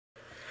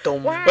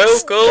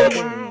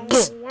Welcome to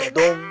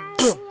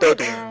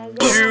Portal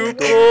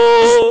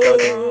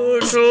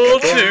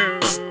 2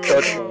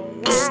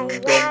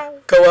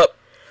 Co-op.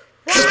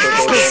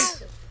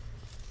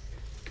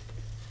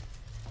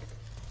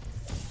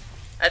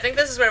 I think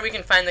this is where we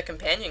can find the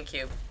companion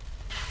cube.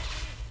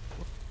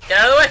 Get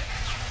out of the way!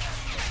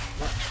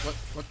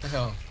 What the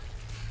hell?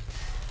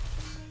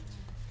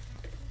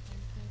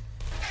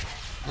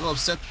 I'm a little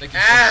upset they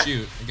can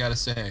still shoot, I gotta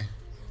say.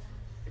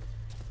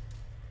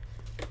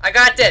 I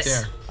got this!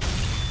 Right there.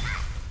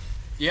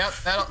 Yep,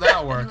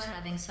 that'll work. You are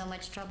having so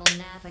much trouble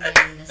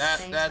navigating this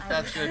space.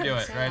 That's gonna do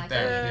it right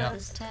there. Yep.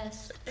 This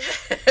test.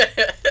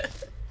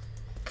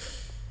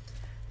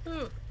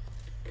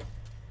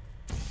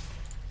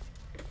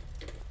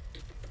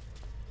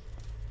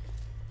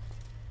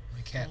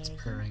 My cat's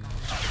purring.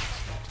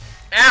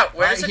 Ow!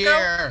 Where does right it go?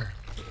 here.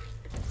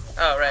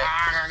 Oh, right.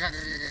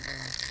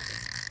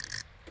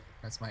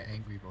 That's my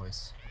angry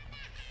voice.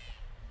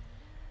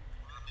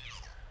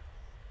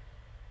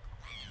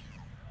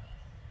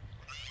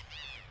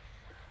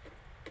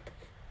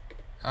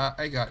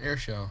 I got air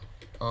show.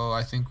 Oh,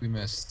 I think we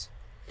missed.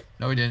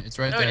 No, we didn't. It's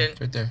right there.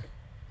 It's right there.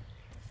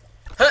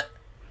 Huh.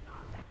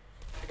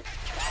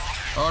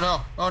 Oh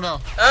no! Oh no!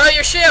 Oh,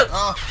 your shield!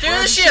 Oh, Do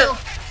the shield!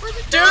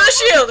 Do go? the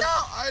shield! No,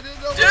 I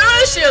didn't know. Do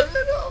the shield!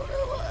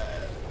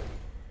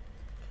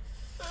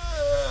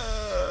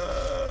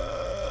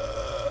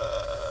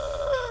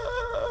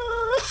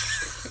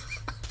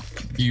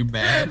 You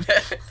mad?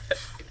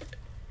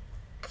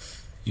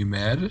 You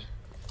mad?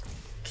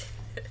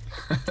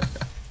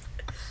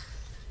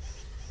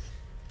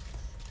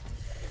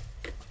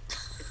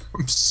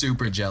 I'm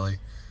super jelly.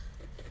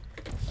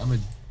 I'm a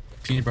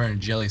peanut butter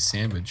and jelly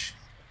sandwich.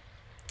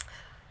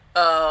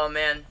 Oh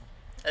man.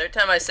 Every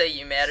time I say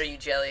you mad or you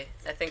jelly,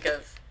 I think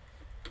of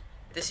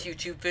this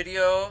YouTube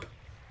video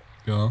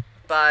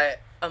by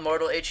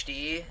Immortal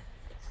HD.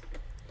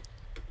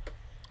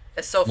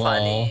 It's so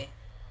funny.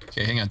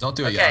 Okay, hang on. Don't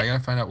do it yet. I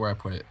gotta find out where I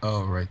put it.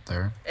 Oh, right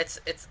there.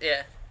 It's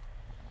yeah.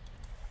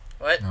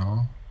 What?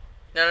 No.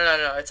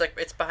 No. It's like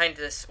it's behind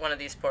this one of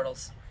these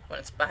portals. When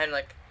it's behind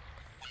like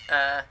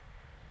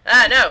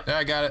no. There,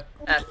 I got it.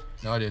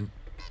 No, I didn't.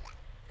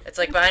 It's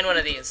like behind one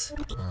of these.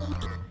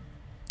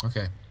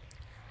 Okay.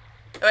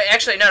 Oh, wait,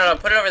 actually, no.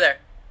 Put it over there.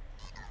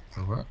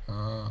 What?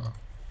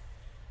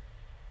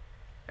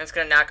 It's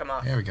gonna knock them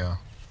off. There we go.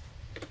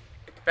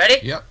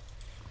 Ready? Yep.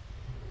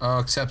 Oh,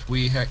 except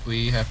we have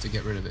to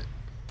get rid of it.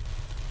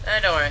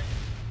 Don't worry.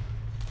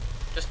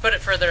 Just put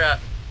it further up.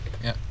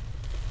 Yep.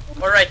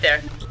 Or right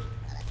there.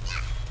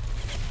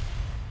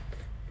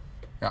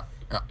 Yeah.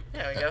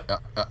 There we go.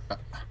 Yeah.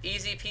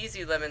 Easy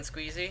peasy lemon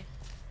squeezy.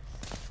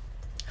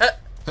 Huh.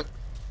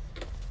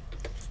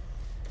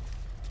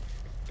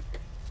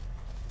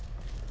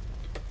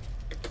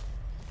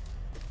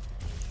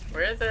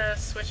 Where are the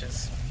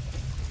switches?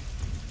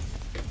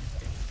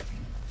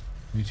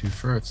 Me too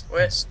first.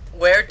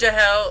 Where the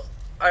hell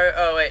are...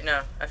 Oh, wait,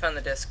 no. I found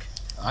the disc.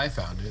 I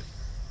found it.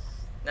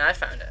 No, I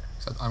found it.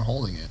 Except I'm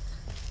holding it.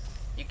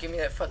 You give me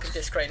that fucking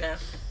disc right now.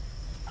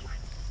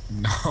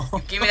 No.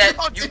 You give me that...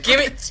 You give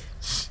me...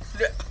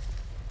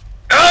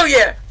 Oh,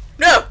 yeah!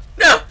 No!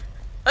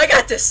 I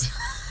got this!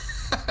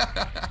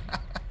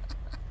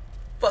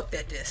 Fuck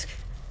that disc.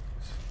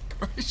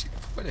 Where did you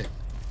put it?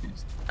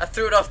 I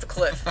threw it off the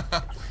cliff.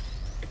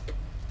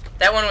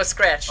 That one was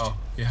scratched. Oh,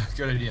 yeah,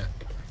 good idea.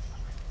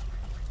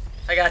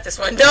 I got this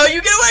one. No,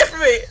 you get away from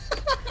me!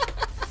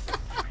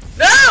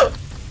 No!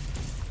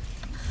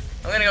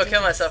 I'm gonna go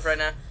kill myself right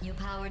now. You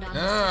powered on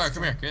No,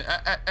 come here.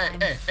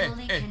 I'm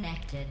fully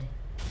connected.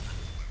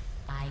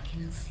 I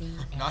can see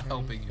everything. Not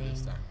helping you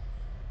this time.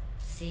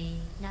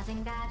 See,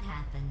 nothing bad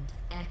happened.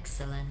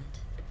 Excellent.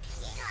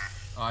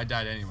 Oh, I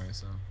died anyway,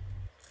 so.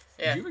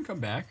 Yeah. Did you even come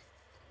back?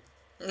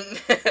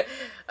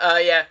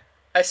 Yeah.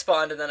 I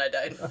spawned and then I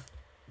died.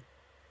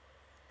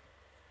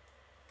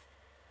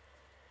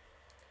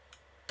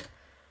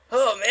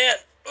 Oh, man.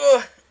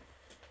 Oh.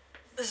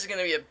 This is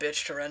gonna be a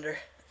bitch to render.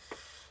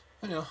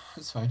 I know,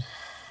 it's fine.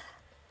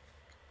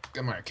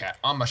 Come here, cat.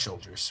 On my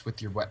shoulders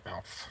with your wet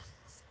mouth.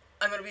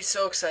 I'm gonna be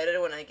so excited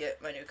when I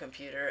get my new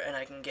computer and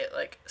I can get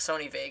like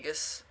Sony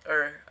Vegas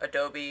or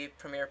Adobe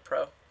Premiere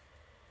Pro.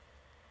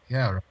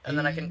 Yeah, right. And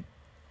then I can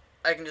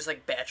just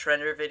like batch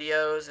render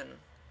videos and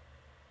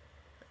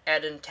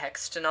add in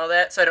text and all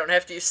that, so I don't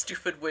have to use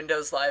stupid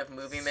Windows Live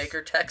Movie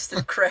Maker text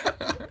and crap.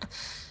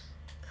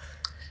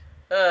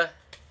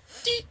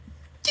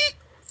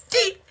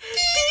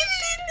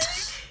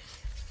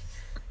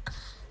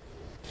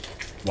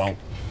 Wow.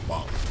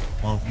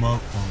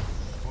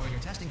 For your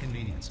testing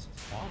convenience,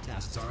 all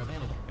tests are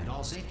available and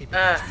all safety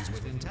precautions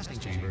within testing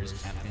chambers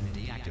have been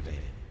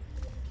deactivated.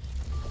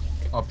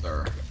 Up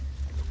there.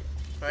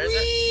 Where is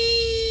it?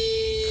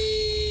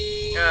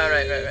 Oh,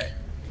 right.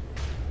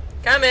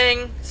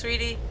 Coming,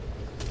 sweetie.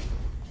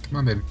 Come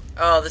on, baby.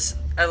 Oh,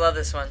 I love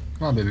this one.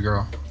 Come on, baby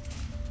girl.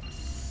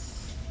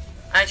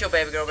 I ain't your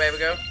baby girl, baby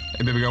girl.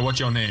 Hey, baby girl, what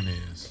your name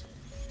is?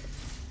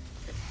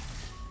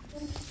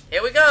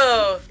 Here we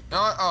go.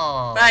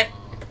 Oh. Bye.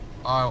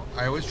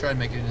 I always try to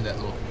make it into that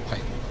little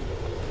pipe.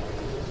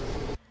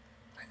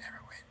 I never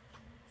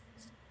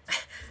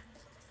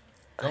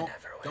win.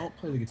 Don't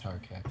play the guitar,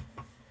 cat.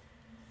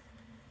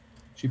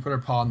 She put her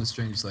paw on the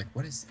string. She's like,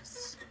 "What is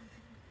this?"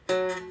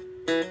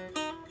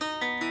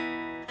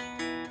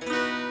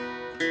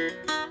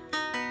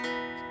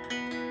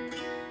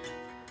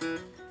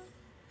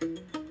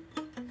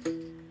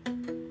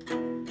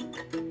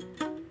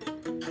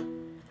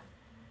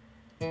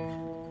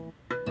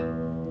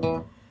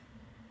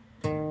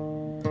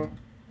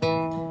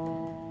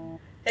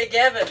 Hey,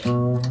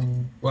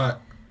 Gavin. What?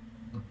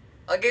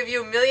 I'll give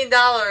you $1 million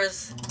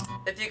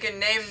if you can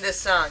name this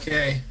song.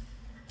 Okay.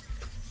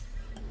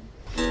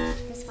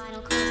 This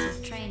final course is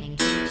training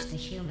to reach the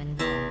human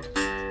goal.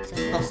 So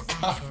Oh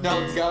God,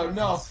 no, go,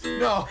 no.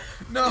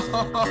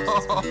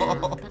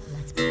 But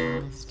let's be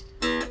honest.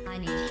 I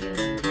need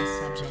human test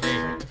subjects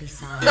for it to be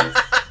solved. You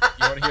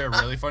want to hear a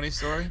really funny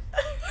story?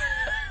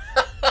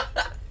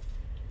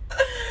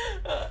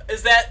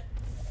 Is that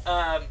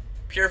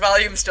pure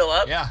volume still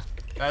up? Yeah,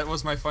 that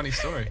was my funny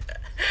story.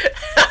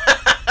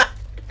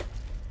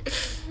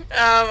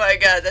 Oh my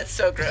God, that's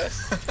so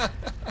gross.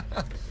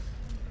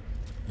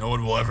 No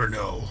one will ever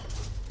know.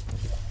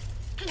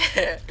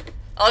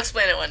 I'll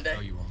explain it one day.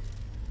 No, you won't.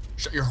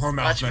 Shut your whore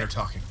mouth, men are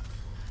talking.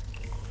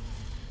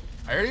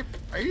 I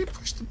already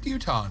pushed the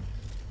buton.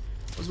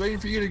 I was waiting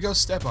for you to go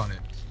step on it.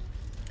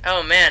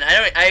 Oh man,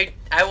 I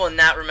will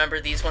not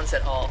remember these ones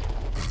at all.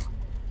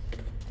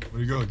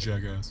 Where you go,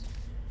 jackass?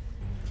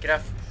 Get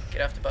off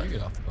the button. You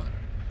get off the button.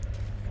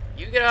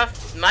 You get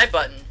off my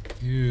button.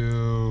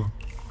 You.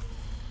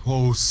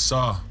 Oh,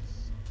 sir.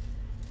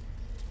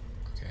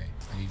 Okay,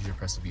 I need you to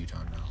press the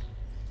buton now.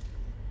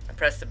 I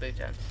pressed the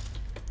button.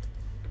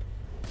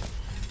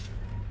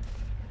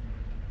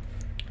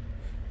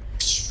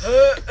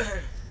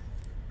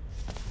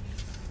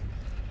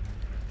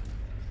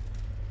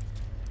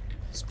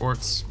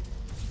 Sports.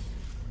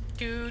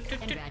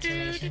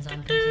 Congratulations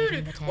on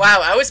completing the test.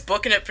 Wow, I was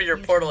booking it for your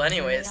portal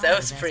anyways. That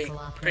was pretty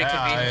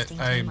Yeah,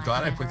 convenient. I'm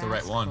glad I picked the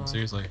right one.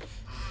 Seriously.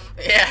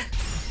 Yeah.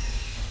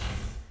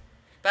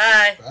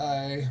 Bye.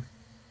 Bye.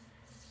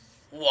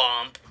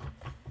 Womp.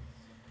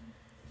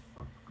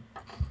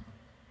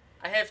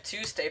 I have 2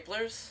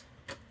 staplers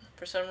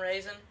for some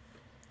reason.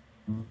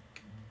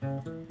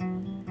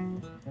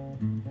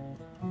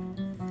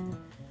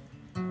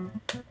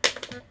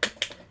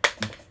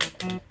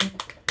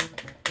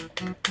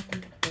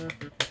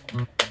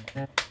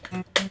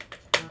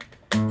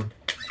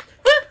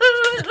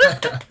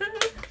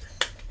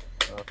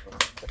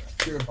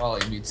 Pure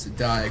Volley needs to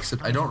die,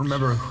 except I don't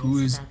remember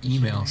whose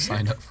email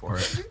signed up for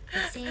it.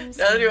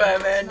 Neither do I,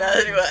 man.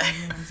 Neither do I.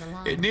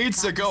 It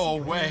needs to go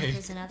away.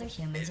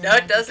 No,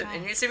 it doesn't.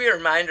 It needs to be a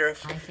reminder of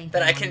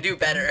that I can do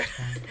better.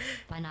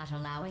 By not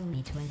allowing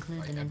me to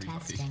include them in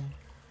testing.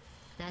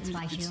 That's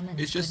why humans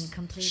It's just couldn't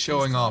complete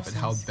showing these off at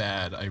how courses.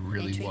 bad I They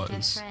really treat their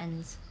was.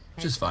 friends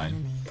Which is as fine.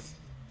 enemies.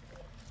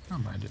 I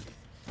don't mind it.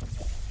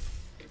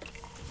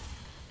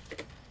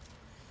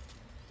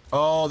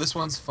 Oh, this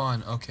one's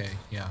fun. Okay,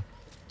 yeah.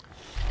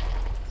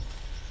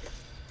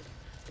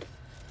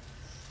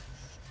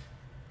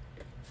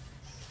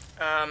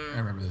 I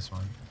remember this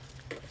one.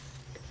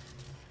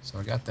 So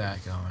I got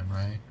that going,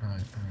 right?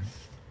 Right.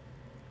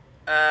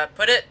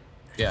 Put it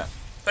Yeah,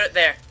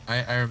 there.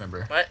 I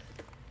remember. What?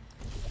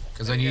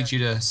 Because I need you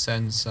to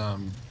send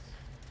some...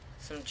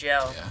 Some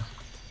gel. Yeah.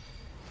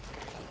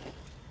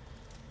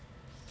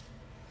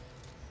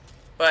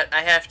 But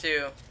I have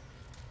to...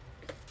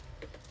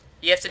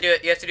 You have to do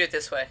it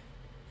this way.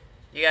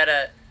 You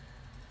gotta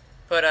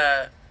put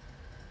a...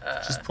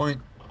 Just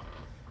point...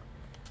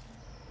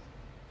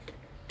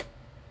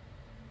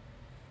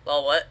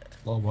 Well, what?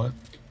 Well, what?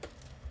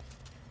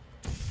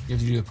 You have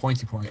to do the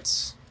pointy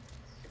points.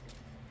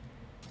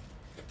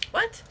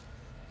 What?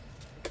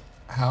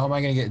 How am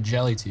I gonna get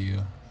jelly to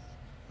you?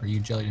 Or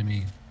you jelly to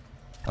me?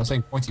 I was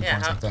saying pointy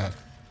points like that.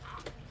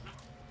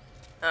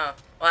 Oh.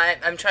 Well,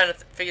 I'm trying to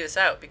figure this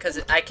out because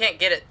I can't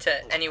get it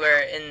to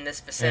anywhere in this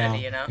vicinity,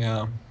 you know?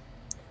 Yeah.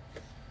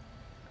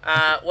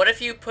 What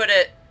if you put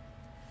it...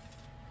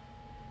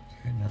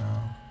 Okay,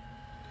 now.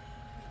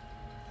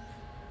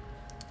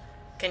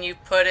 Can you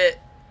put it...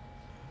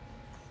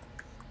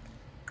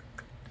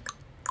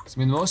 I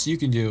mean, the most you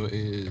can do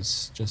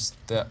is just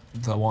the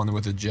one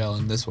with the gel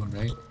and this one,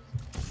 right?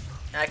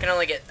 I can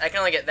only get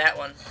that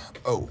one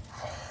Oh.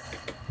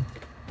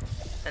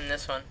 and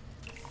this one.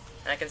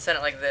 And I can send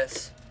it like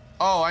this.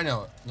 Oh, I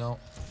know it. No.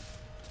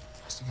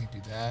 Still can't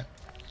do that.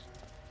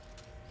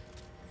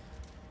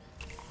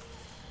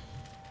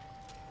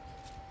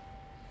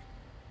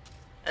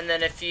 And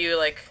then if you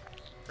like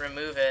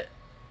remove it.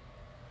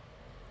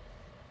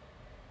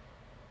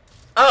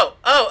 Oh!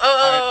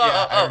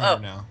 I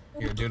remember now.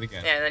 Here, do it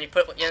again. Yeah, and then you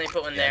put one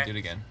there. Yeah, do it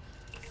again.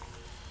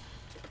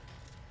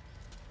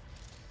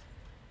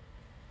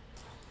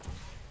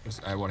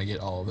 I want to get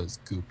all of this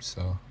gooped,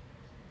 so.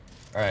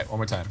 Alright, one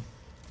more time.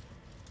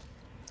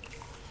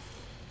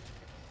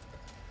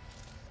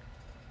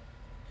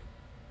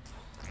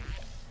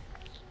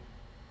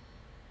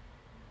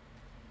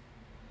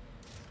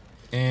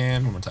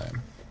 And one more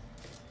time.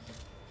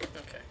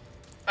 Okay.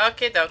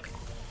 Okay, doke.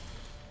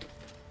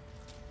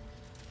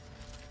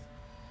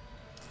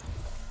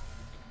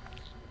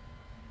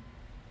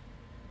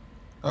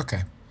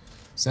 Okay.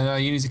 So now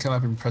you need to come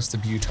up and press the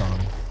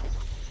button.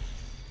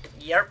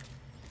 Yep.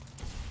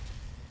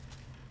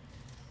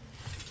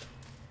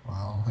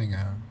 Well, hang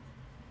on.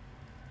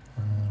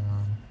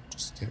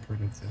 Just get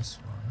rid of this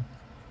one.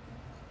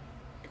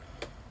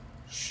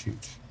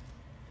 Shoot.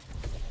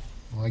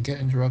 Will I get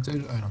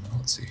interrupted? I don't know.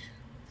 Let's see.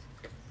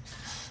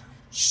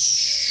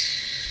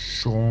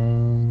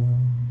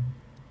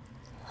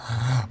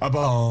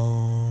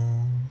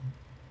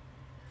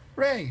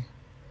 Ray.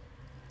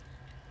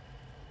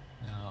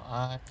 Now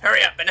I.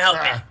 Hurry up and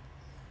help me.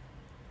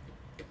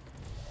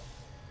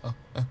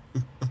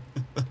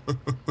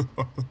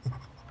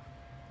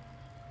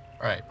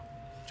 Alright.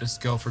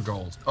 Just go for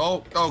gold.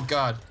 Oh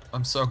god.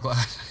 I'm so glad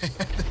I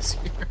had this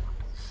here.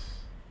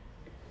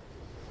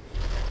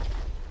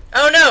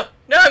 Oh no!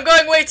 No, I'm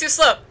going way too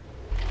slow.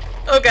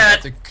 Oh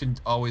god. You have to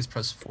always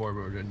press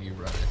forward when you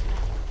run it.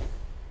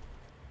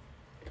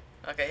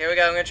 Okay, here we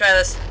go. I'm gonna try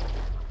this.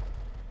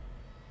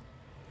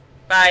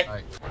 Bye.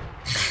 Alright.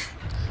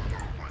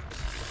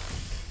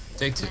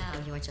 Take two. Now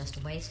you're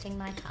just wasting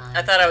my time.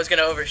 I thought I was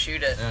gonna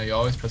overshoot it. No, you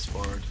always press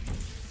forward.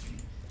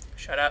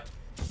 Shut up.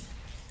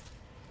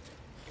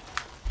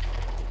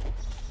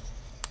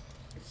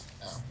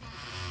 Oh.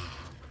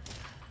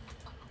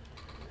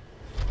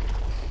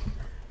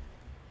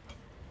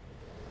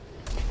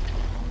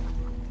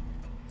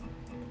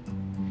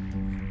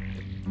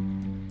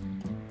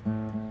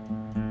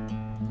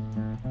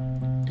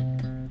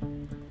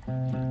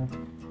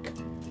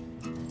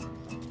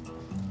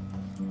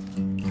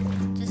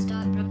 To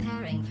start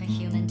preparing for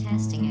human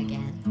testing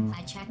again,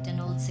 I checked an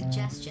old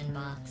suggestion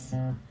box.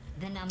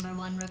 The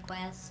 #1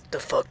 request. The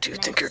fuck do you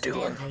think you're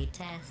doing? Deadly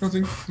test.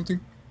 Nothing.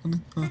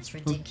 That's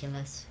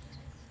ridiculous.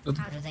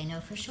 Nothing. How do they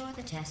know for sure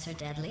the tests are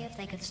deadly if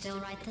they could still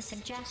write the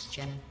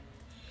suggestion?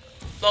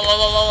 Lol, lol,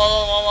 lol,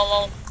 lol, lol, lol,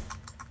 lol.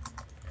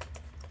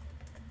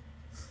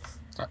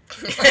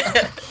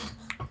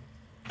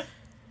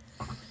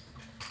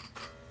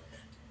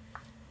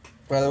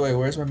 By the way,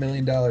 where's my $1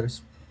 million?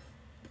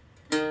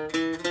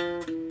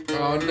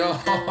 Oh no!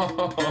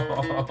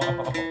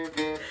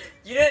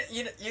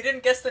 You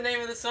didn't guess the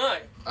name of the song.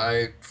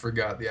 I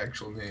forgot the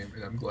actual name,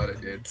 and I'm glad I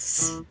did.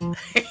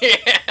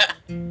 Yeah.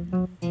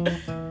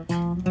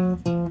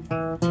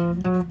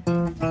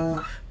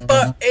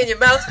 Butt in your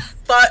mouth,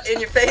 butt in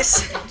your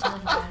face. You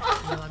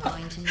are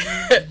going to need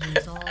to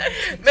use all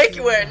the Make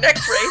you wear a neck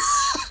brace.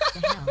 brace. To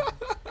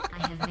help,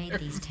 I have made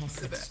these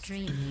tests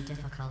extremely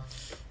difficult.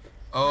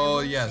 Oh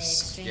I would say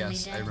yes, extremely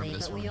yes, I deadly, remember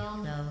this but one. we all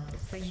know,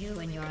 for you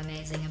and your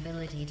amazing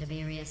ability to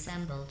be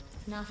reassembled,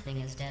 nothing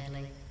is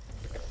deadly.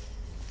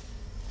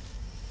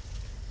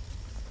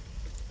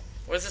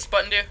 What does this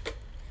button do?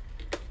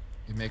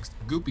 It makes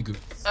goopy goop.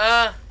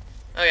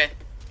 Okay.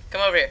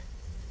 Come over here.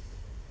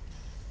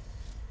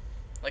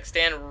 Like,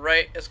 stand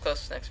right as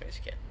close next to me as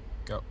you can.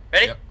 Go.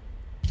 Ready? Yep.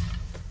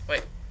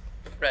 Wait.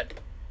 Red.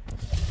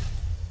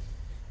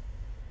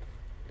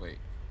 Wait.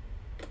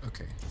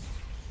 Okay.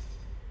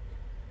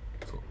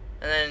 Cool.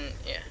 And then,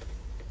 yeah.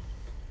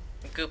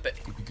 Goop it.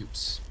 Goopy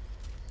goops.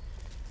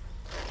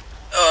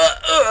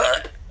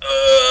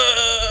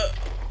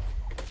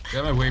 Get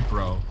out of my way,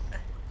 bro.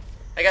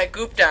 I got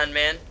gooped on,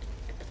 man.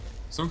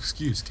 So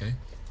excuse, okay?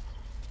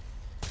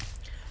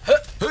 Huh.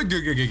 Huh, go,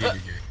 go, go, go, go,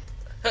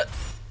 Huh. go.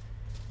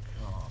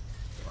 Oh,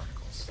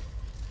 barnacles.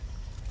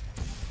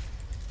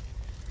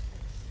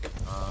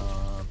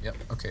 Yep,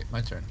 okay,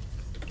 my turn.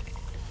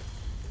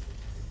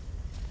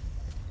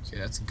 Okay,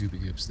 that's the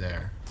goopy goops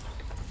there.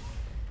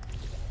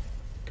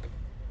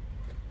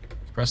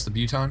 Press the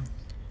button.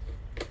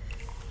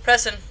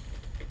 Pressing.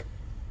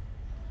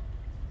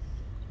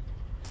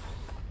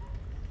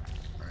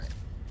 Alright.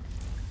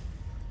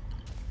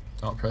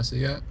 Don't press it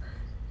yet.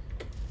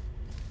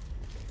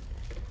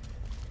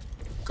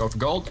 Go for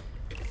gold.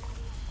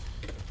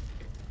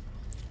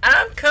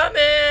 I'm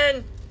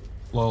coming!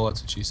 Lol,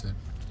 that's what she said.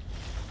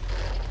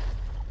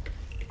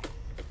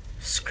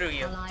 Screw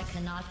you. While I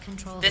cannot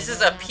control This the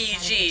is a road outside of the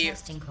PG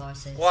testing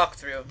courses,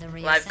 walkthrough. the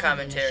Live reassembly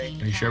commentary.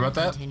 machine Are you sure can about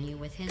that? Continue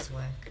with his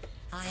work.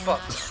 I am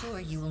Fuck. not sure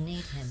you will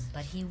need him,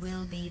 but he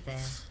will be there.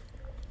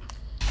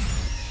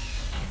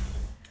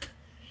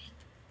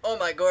 Oh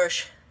my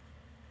gosh.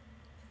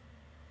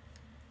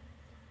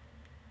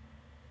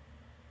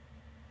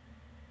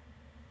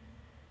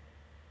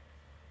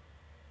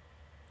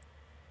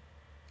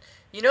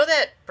 You know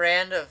that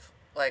brand of,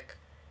 like,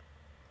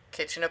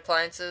 kitchen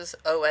appliances?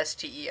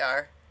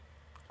 Oster?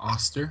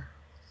 Oster?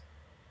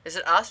 Is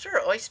it Oster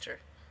or Oyster?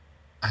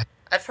 I-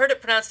 I've heard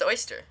it pronounced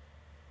Oyster.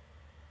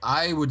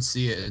 I would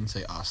see it and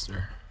say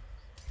Oster.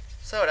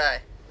 So would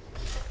I.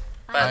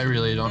 But I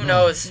really don't who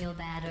know. knows? Feel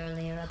bad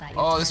earlier about your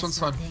Oh, this tests one's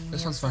fun. not being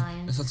This real one's fun.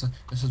 science. This one's fun.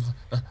 This one's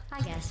fun.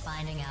 I guess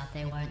finding out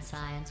they weren't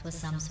science was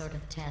some sort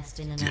of test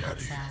in and Get of outta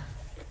here. itself.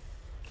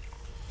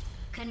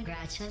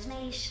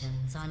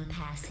 Congratulations on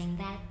passing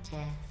that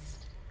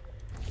test.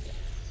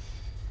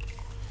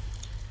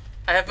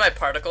 I have my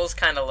particles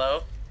kind of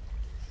low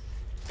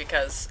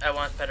because I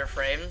want better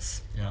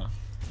frames. Yeah.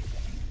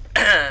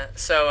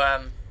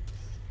 So,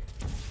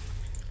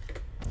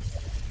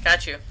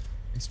 got you.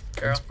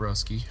 Thanks,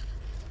 broski.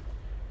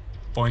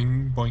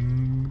 Boing,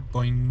 boing,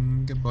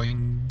 boing,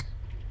 boing.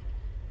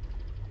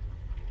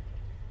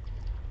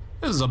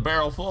 This is a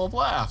barrel full of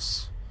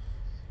laughs.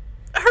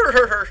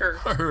 Gotcha,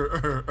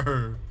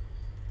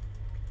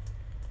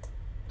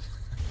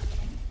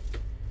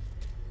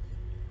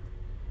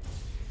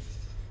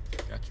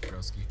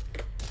 broski.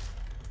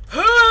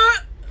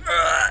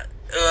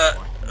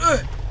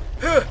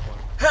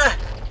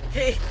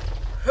 Hey.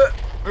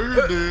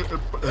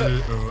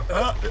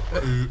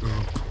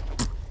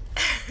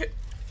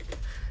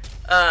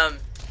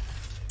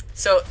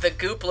 So the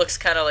goop looks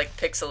kind of like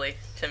pixely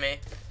to me.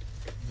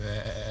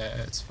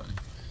 That's funny.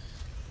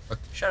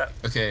 Okay. Shut up.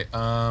 Okay,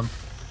 I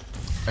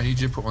need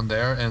you to put one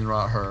there and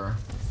rot her.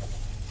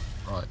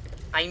 Right.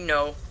 I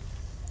know.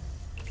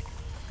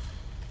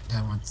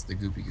 That one's the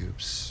goopy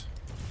goops.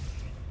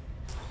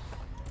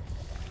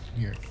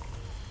 Here.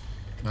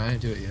 No, I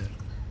didn't do it yet.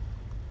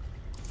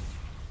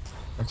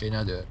 Okay,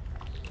 now do it.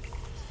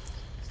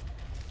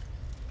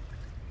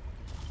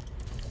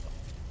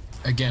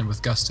 Again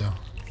with gusto.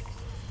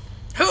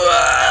 Very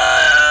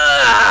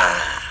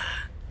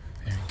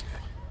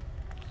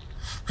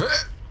good.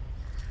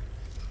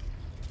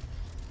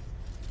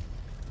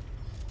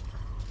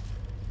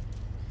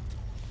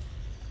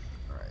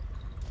 Alright.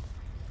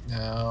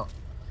 Now,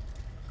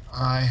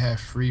 I have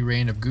free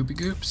reign of goopy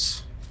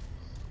goops.